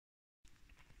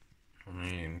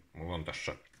on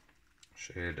tässä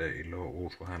CD-ilo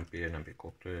uusi vähän pienempi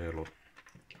kotelo.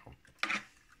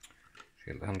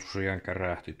 Sieltähän tosiaan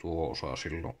kärähti tuo osa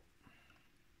silloin,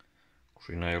 kun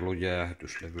siinä ei ollut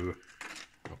jäähdytyslevyä.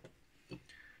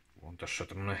 On tässä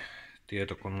tämmönen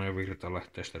tietokoneen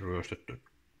virtalähteestä ryöstetty.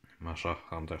 Mä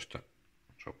sahaan tästä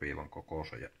sopivan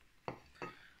kokoisen ja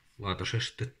laitan se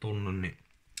sitten tonne, niin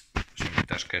se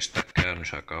pitäisi kestää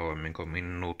käynnissä kauemmin kuin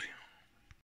minuutin.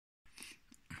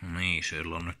 Niin,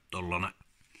 siellä on nyt tollanen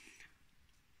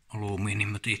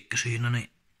alumiinimötikkä siinä, niin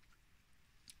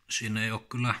siinä ei oo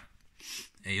kyllä,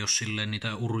 ei oo silleen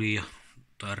niitä uria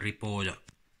tai ripoja.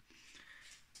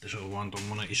 Se on vaan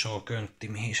tommonen iso köntti,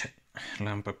 mihin se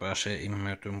lämpö pääsee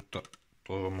immeytyä, mutta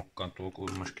toivon mukaan tuo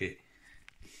kumminkin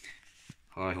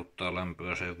haihuttaa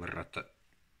lämpöä sen verran, että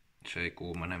se ei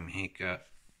kuumene mihinkään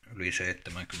yli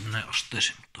 70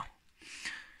 asteeseen, mutta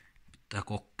pitää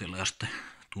kokeilla ja sitten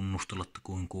tunnustella, että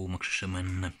kuinka kuumaksi se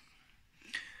menee.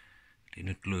 Eli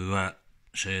nyt lyödään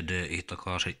CDI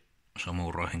takaisin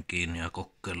samuraihin kiinni ja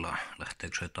kokeillaan,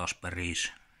 lähteekö se taas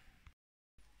päriis.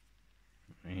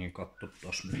 Niin,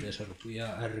 katsotaan miten se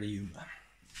rupeaa ärjymään.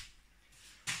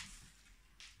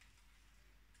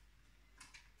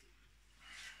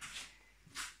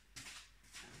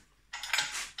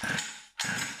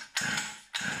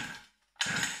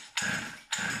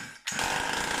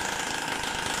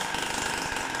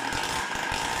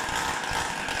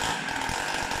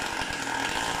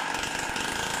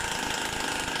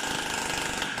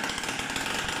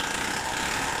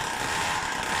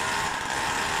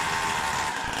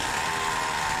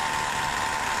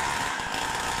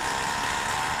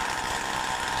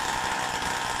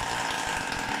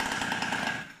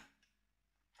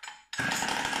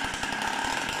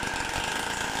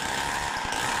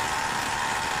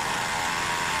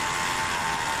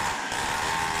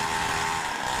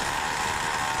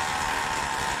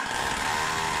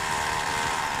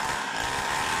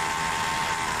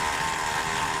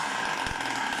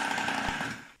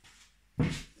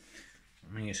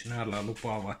 Niin, sinällään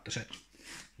lupaava, että se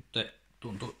nyt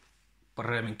tuntuu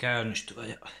paremmin käynnistyä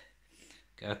ja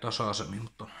käy tasaisemmin,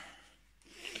 mutta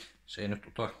se ei nyt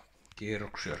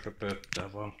kierroksia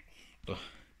röpöttää vaan, mutta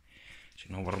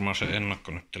siinä on varmaan se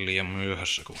ennakko nyt liian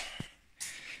myöhässä, kun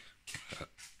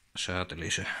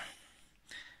sääteli se.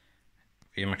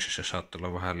 Viimeksi se saattaa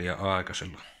olla vähän liian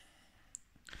aikaisella.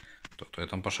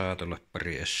 Otetaanpa säätellä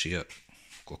pari essiä ja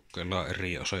kokeillaan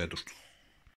eri asetusta.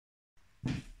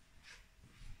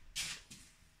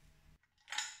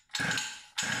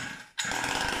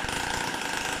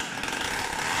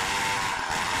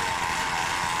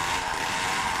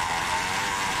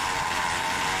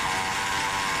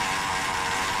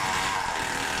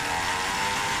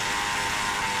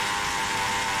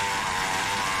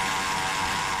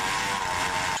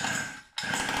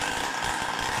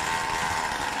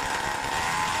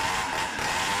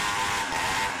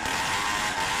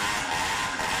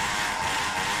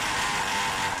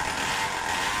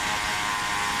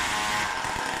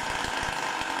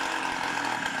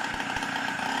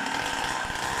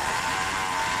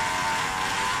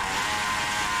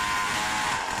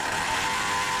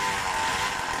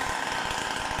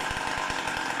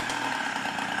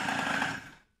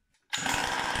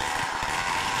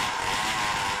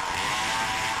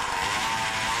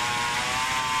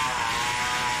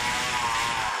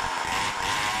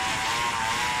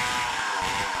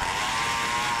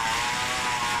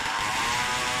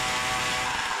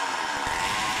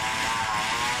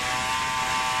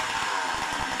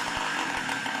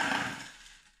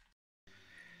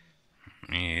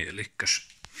 Niin, elikkäs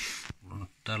on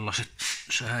tällaiset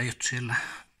sääjöt siellä,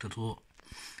 että tuo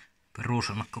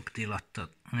perusennakko piti laittaa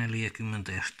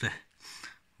 40 ja sitten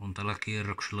on tällä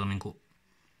kierroksella niinku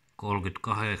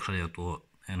 38 jo tuo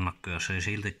ennakko ja se ei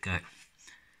siltikään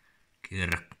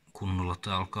kierrä kunnolla,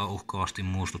 että alkaa uhkaavasti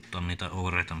muistuttaa niitä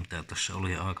oireita, mitä tässä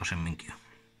oli aikaisemminkin.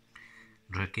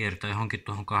 Se kiertää johonkin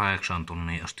tuohon 8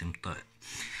 tunnin asti, mutta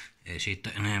ei siitä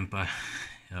enempää.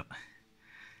 Ja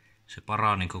se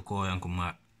parani koko ajan, kun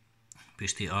mä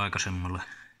pistin aikaisemmalle.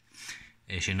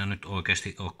 Ei siinä nyt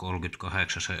oikeasti ole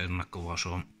 38 se ennakko, vaan se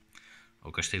on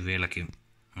oikeasti vieläkin,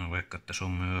 vaikka että se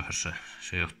on myöhässä.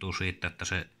 Se johtuu siitä, että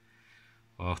se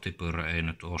vauhtipyörä ei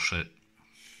nyt ole se,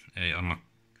 ei anna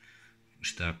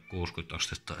sitä 60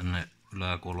 astetta ennen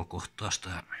yläkuolokohtaa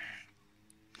sitä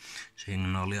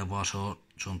signaalia, vaan se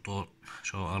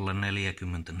on alle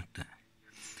 40 nyt,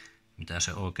 mitä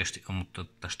se oikeasti on, mutta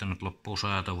tästä nyt loppuu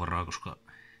säätövaraa, koska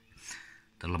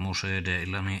tällä mun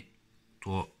CD-llä niin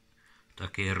tämä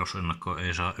kierrosennakko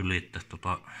ei saa ylittää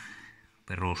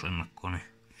perusennakkoa, niin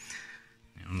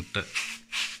on nyt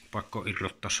pakko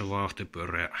irrottaa se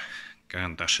vauhtipyörä ja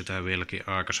kääntää sitä vieläkin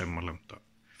aikaisemmalle, mutta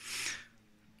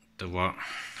vaan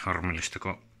harmillista,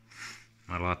 kun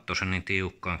mä laittoin sen niin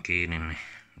tiukkaan kiinni, niin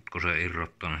nyt kun se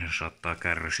irrottaa, niin se saattaa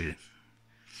kärsiä.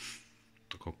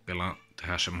 Mutta kokeillaan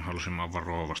tehdä se mahdollisimman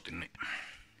varovasti, niin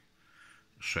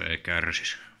jos se ei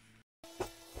kärsisi.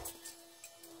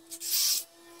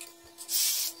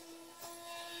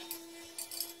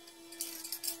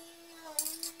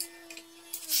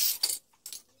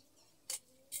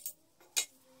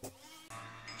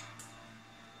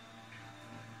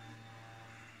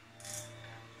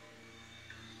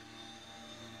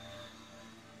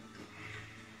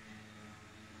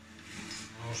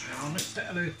 No se on nyt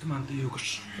älyttömän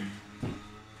tiukassa.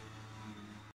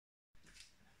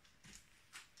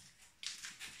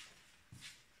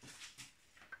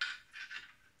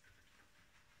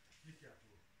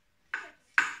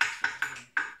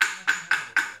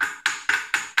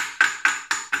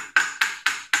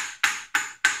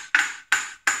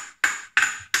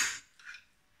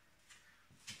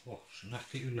 Se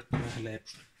nähtiin yllättävän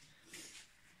helposti.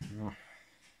 No.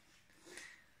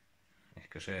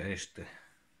 Ehkä se ei sitten.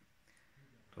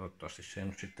 Toivottavasti se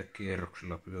nyt sitten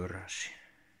kierroksilla pyöräisi.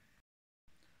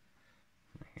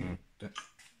 Nyt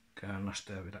käännä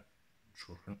sitä vielä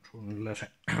suunnilleen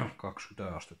se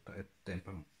 20 astetta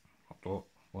eteenpäin.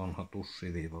 Tuo vanha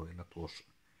tussiviiva vielä tuossa.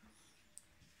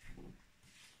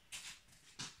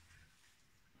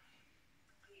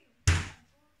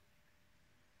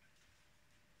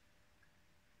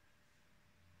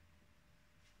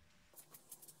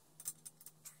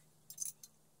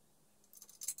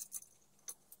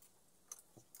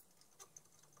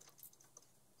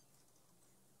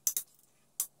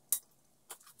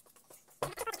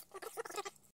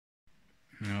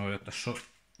 Joo, ja tässä on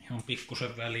ihan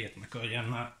pikkusen väliä, että näköjään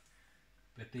nämä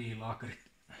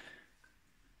petiilaakerit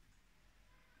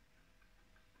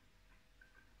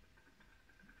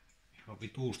ihan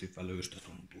vituusti välyistä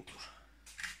tuntuu tuossa.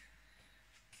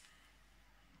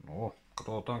 No,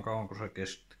 katsotaan kauanko se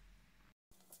kestää.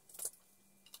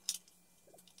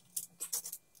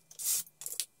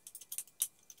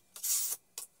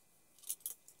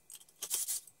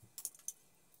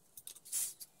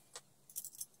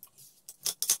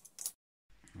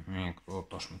 Niin,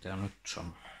 katsotaan mitä nyt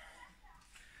sanoo.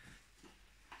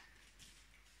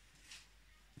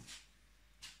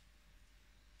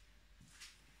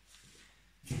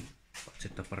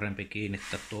 Sitten parempi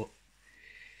kiinnittää tuo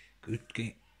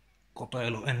kytkin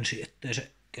kotelo ensin, ettei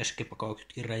se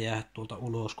keskipakokytkin räjähä tuolta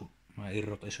ulos, kun mä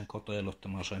irrotin sen kotelon, että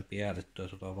mä sain pidätettyä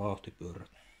tuota vauhtipyörää.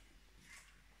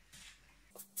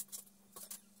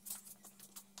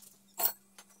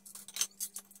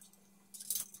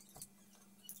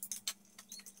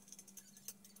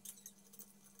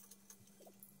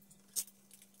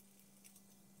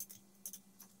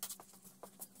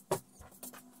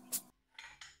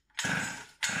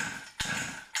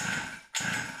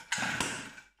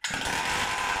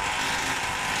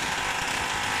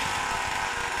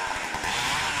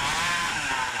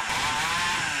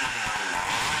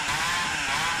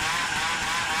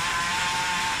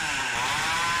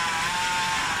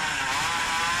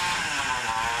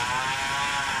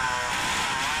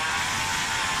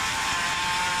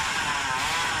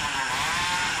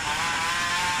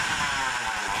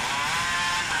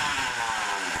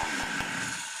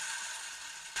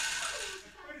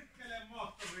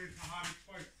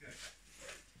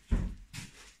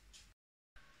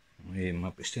 Niin,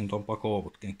 mä pistin ton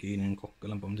pakoputken kiinni, niin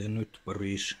kokeilenpa miten nyt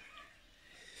pörisi.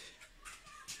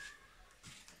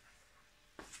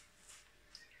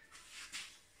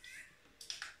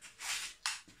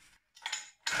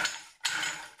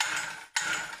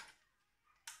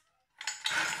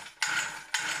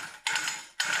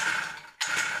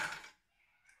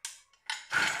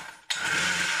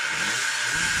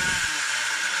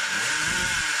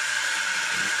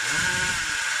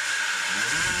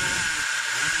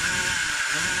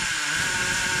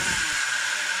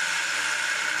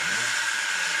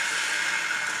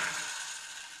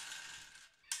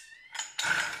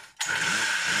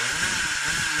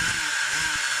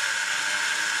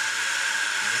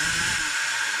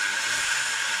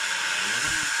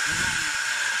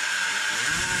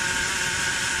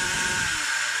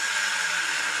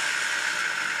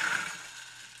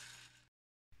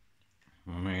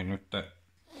 No niin, nyt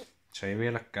se ei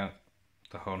vieläkään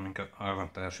taho niin aivan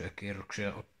täysiä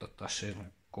kierroksia ottaa. Tässä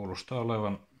kuulostaa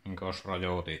olevan, niin jos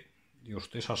rajoitin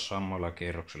justiinsa samoilla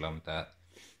kierroksilla, mitä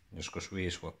joskus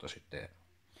 5 vuotta sitten.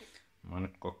 Mä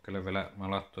nyt kokeilen vielä,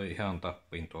 mä laittoin ihan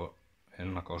tappiin tuo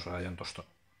ennakosäädän tuosta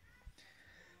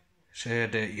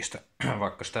CDIstä,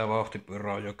 vaikka sitä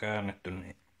vauhtipyörää on jo käännetty,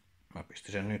 niin Mä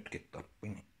pistin sen nytkin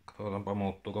tappiin, niin katsotaanpa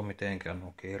muuttuuko mitenkään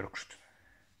nuo kierrokset.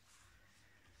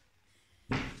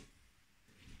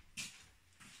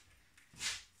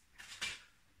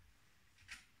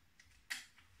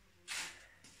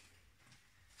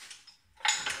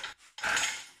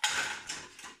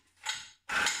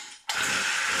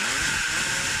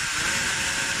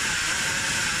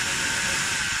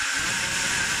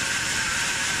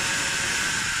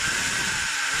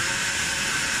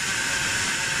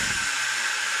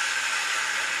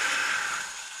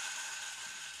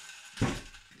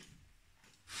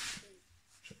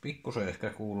 Pikkusen ehkä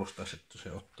kuulostaisi, että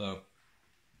se ottaa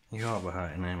ihan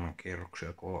vähän enemmän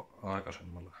kierroksia kuin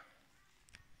aikaisemmalla.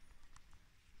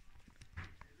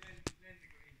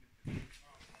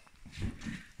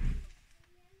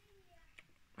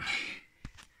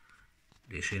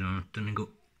 Eli siinä on nyt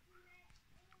niinku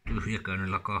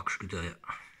tyhjäkäynnillä 20 ja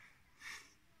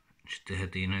sitten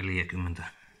heti 40.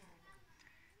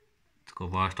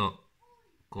 Kun vaihto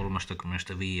 35-40,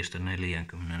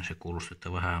 se kuulosti,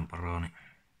 että vähän parani.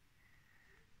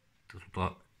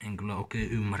 En kyllä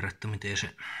oikein ymmärrä, että miten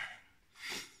se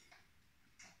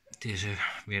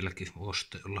vieläkin voisi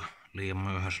olla liian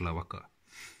myöhäisellä, vaikka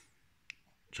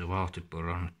se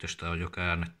vauhtipyörä nyt sitä on jo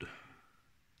käännetty.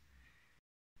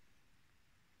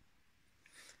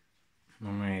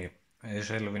 No niin, ei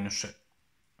selvinnyt se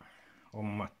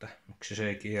homma, että miksi se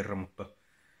ei kierrä, mutta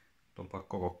on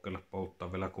pakko kokeilla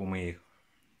polttaa vielä kumia.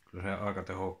 Kyllä se aika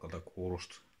tehokkaalta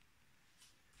kuulostaa.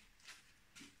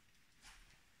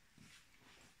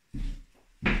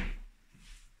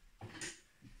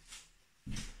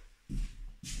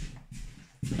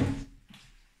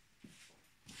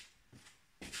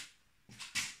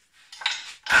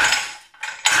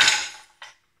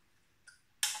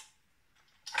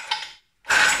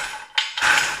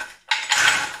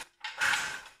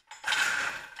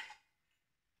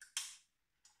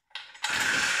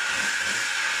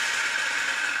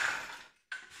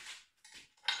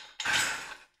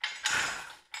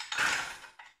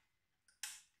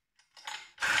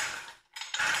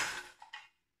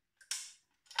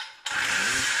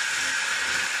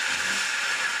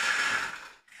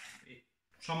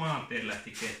 Samaan tien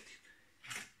lähti ketju.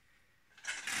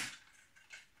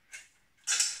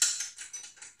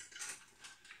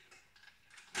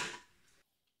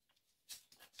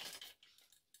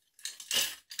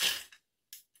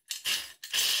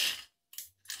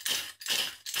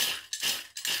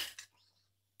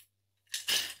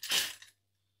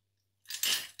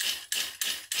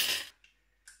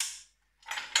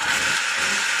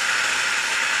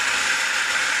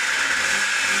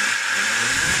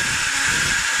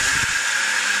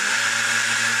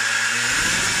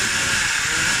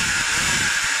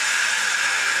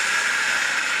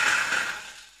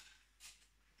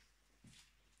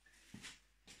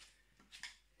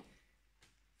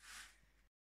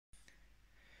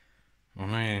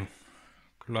 No niin,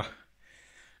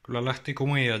 kyllä lähti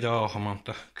kumia jauhamaan,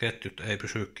 mutta ketjut ei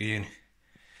pysy kiinni.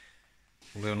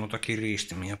 Mulla on noita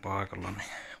kiristimiä paikalla, niin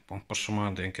pomppas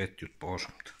saman tien ketjut pois.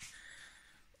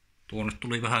 Tuonne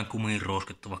tuli vähän kumiin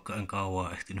roosketta, vaikka en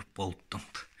kauan ehtinyt polttaa.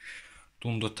 Mutta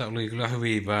tuntui, että oli kyllä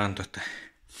hyvin vääntö, että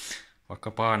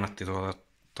vaikka painatti tuolta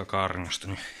takarinnasta,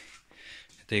 niin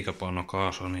heti paino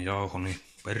kaasua, niin jauho niin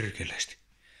perkeleesti.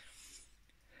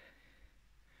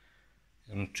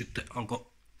 Ja nyt sitten alkoi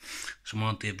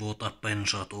saman tien vuotaa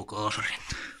bensaa tuo kaasari.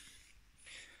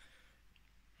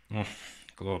 No,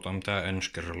 katsotaan mitä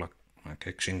ensi kerralla mä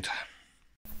keksin tähän.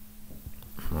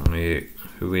 No niin,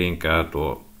 hyvin käy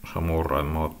tuo Samurain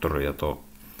moottori ja tuo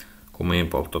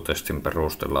kuminpolttotestin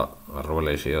perusteella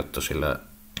arvelisin, että sillä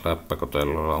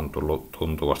läppäkotelolla on tullut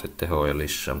tuntuvasti tehoja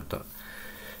lisää, mutta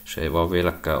se ei vaan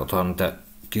vieläkään ota niitä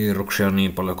kierroksia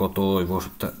niin paljon kuin toivoisi,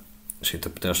 että siitä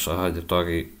pitäisi saada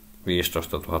jotakin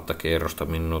 15 000 kierrosta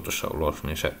minuutissa ulos,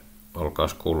 niin se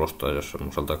alkaisi kuulostaa jos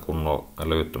semmoiselta kunnon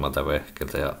älyttömältä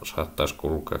vehkeltä ja saattaisi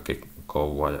kulkeakin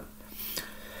kovaa. Ja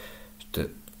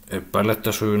sitten epäilen,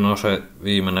 että syynä on se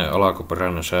viimeinen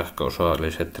alkuperäinen sähköosa,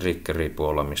 eli se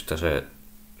triggeripuola, mistä se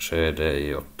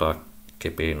CDI ottaa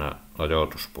kipinä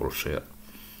ajoituspulssia.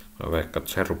 Mä veikkaan,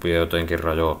 että se rupeaa jotenkin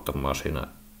rajoittamaan siinä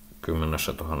 10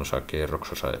 000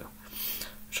 kierroksessa. Ja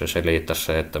se selittää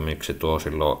se, että miksi tuo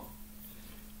silloin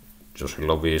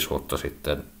 5 vuotta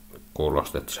sitten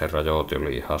kuulosti, että se rajoitti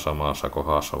oli ihan samassa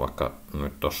kohdassa, vaikka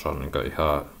nyt tuossa on niin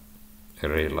ihan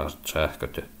erilaiset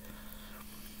sähköt. Ja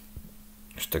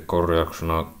sitten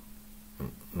korjauksena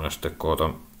mä sitten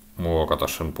koitan muokata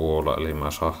sen puolella, eli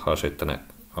mä sahaan sitten ne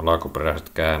alkuperäiset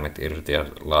käämet irti ja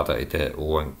laita itse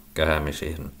uuden käämi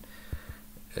siihen.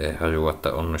 Ei hajua,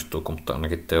 että onnistuuko, mutta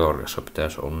ainakin teoriassa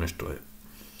pitäisi onnistua.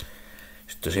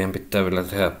 Sitten siihen pitää vielä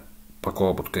tehdä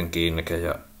pakoputken kiinnike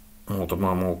ja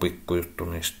muutama muu pikkujuttu,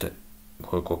 niin sitten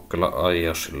voi kokeilla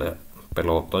ajaa sille ja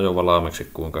pelottaa jo valmiiksi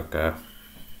kuinka käy.